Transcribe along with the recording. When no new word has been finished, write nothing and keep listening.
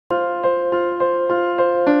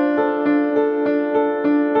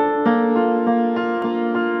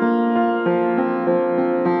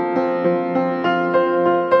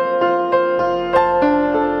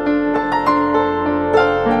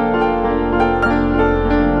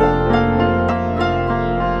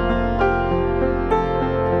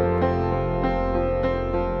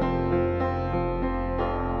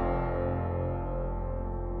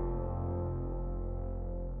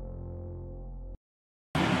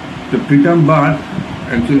The preterm birth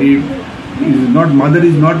actually is not, mother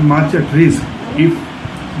is not much at risk if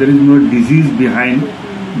there is no disease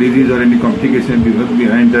or any complication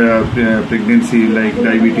behind the pregnancy, like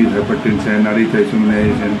diabetes, hypertension, RH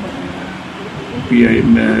isomerization, PI,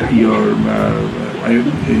 or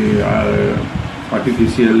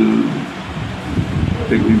artificial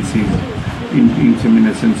pregnancies,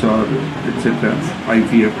 inseminations, or etc.,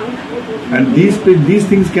 IVF. And these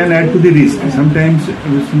things can add to the risk. Sometimes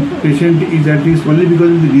patient is at risk only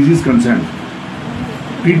because of the disease concern.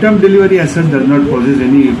 Preterm delivery as such does not pose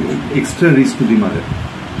any extra risk to the mother.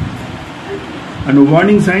 And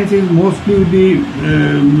warning signs is mostly the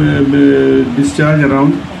discharge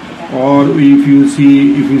around, or if you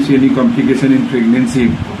see any complication in pregnancy,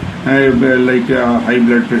 like high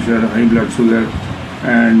blood pressure, high blood sugar,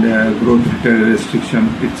 and growth restriction,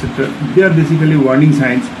 etc. They are basically warning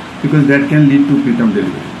signs, because that can lead to preterm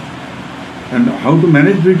delivery. And how to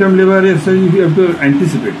manage preterm labor? As such, you have to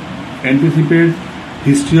anticipate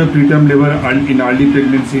history of preterm labor in early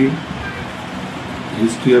pregnancy.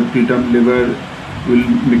 History of preterm labor will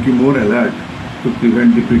make you more alert to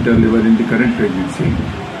prevent the preterm labor in the current pregnancy.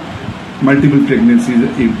 Multiple pregnancies,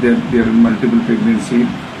 if there are multiple pregnancies,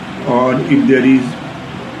 or if there is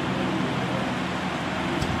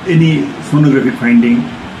any sonographic finding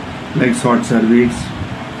like short cervix,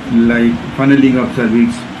 like funneling of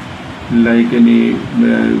cervix, like any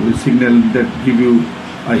signal that give you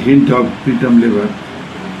a hint of preterm labor,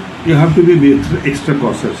 you have to be extra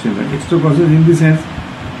cautious. Extra cautious in the sense,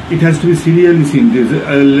 it has to be serially seen.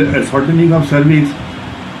 A shortening of cervix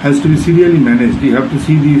has to be serially managed. You have to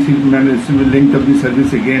see the length of the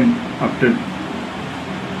cervix again after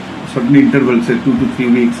certain intervals, say 2 to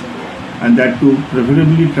 3 weeks, and that too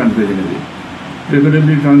preferably transvaginally.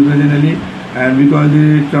 And because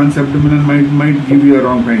the transabdominal might give you a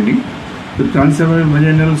wrong finding. The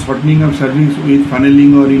transvaginal shortening of cervix with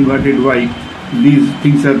funneling or inverted Y, these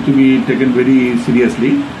things have to be taken very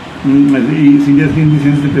seriously. Seriously in the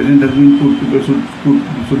sense the patient has been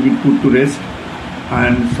should be put to rest,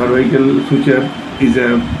 and cervical suture is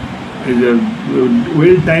a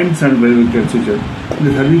well-timed cervical suture.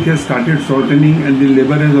 The cervix has started shortening and the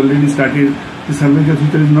labor has already started. The cervical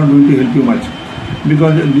suture is not going to help you much,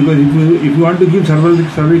 because if you want to give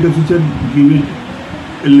cervical suture, give it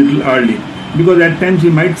a little early, because at times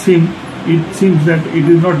it seems that it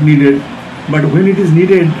is not needed, but when it is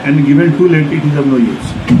needed and given too late, it is of no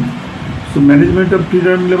use. So management of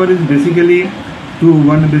preterm labor is basically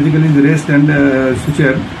is rest and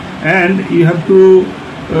suture, and you have to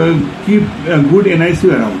keep a good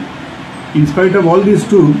NICU around. In spite of all these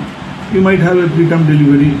two, you might have a preterm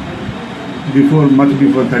delivery much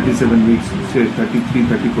before 37 weeks, say 33,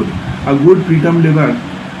 34. A good preterm labor,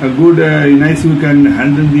 a good NICU can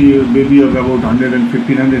handle the baby of about 100 and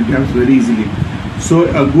 1500 grams very easily. So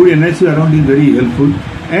a good NICU around is very helpful.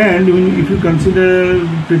 And if you consider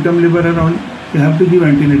preterm labor around, you have to give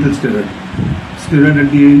antenatal steroid. Steroid at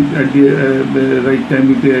the right time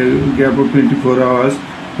with a gap of 24 hours,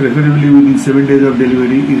 preferably within 7 days of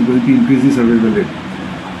delivery, is going to increase the survival rate.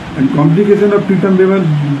 And complication of preterm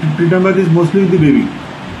labor is mostly the baby.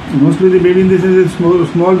 Mostly the baby in this sense,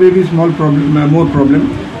 small baby, small problem, more problem.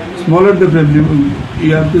 Smaller the problem,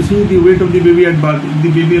 you have to see the weight of the baby at birth. If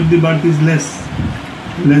the baby at the birth is less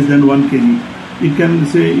than 1 kg, you can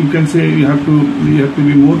say you have to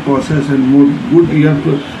be more cautious and more good.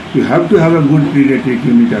 You have to have a good pediatric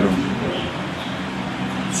unit around.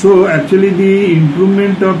 So actually, the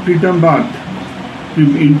improvement of preterm birth,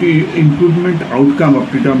 improvement outcome of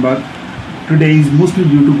preterm birth today is mostly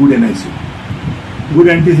due to good NICU, good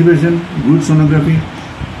anticipation, good sonography,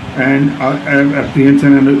 and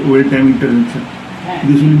apprehension and well-time intervention.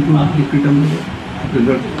 This will improve the preterm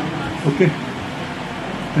result. Okay.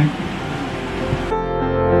 Thank you.